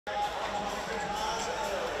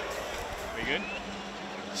Very good.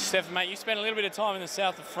 Steffon, mate, you spent a little bit of time in the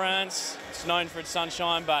south of France. It's known for its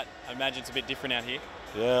sunshine, but I imagine it's a bit different out here.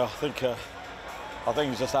 Yeah, I think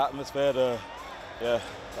it's just atmosphere. The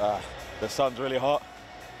sun's really hot,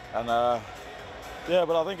 and yeah,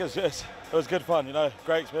 but I think it was good fun. You know,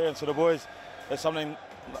 great experience for the boys. It's something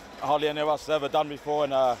hardly any of us has ever done before,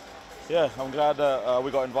 and yeah, I'm glad that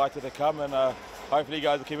we got invited to come, and hopefully you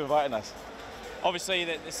guys will keep inviting us. Obviously,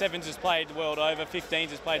 the sevens has played the world over, 15s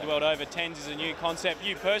has played the world over, 10s is a new concept.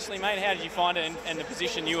 You personally, mate, how did you find it and the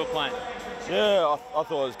position you were playing? Yeah, I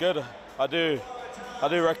thought it was good. I do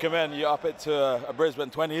recommend you up it to a Brisbane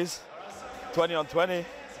 20s, 20 on 20.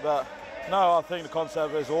 But no, I think the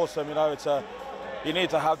concept is awesome. You know, you need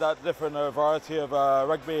to have that different variety of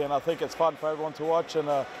rugby, and I think it's fun for everyone to watch, and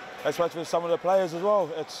especially some of the players as well.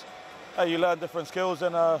 You learn different skills,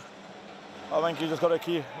 and I think you just got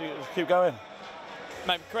to keep going.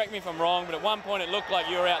 Mate, correct me if I'm wrong, but at one point it looked like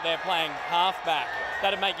you were out there playing halfback.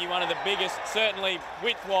 That'd make you one of the biggest, certainly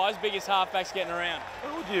width-wise, biggest halfbacks getting around.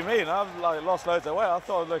 What do you mean? I've lost loads of weight. I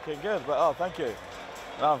thought I was looking good, but oh, thank you.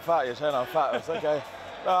 No, I'm fat. You're saying I'm fat. It's okay.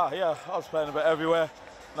 Yeah, I was playing a bit everywhere.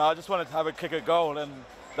 No, I just wanted to have a kick at goal, and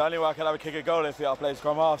the only way I could have a kick at goal is if I play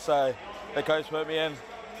scrum half. So the coach put me in,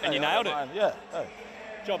 and you nailed it. Yeah. Hey.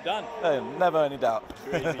 Job done. Hey, never any doubt.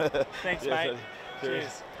 Thanks, mate.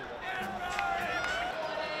 Cheers.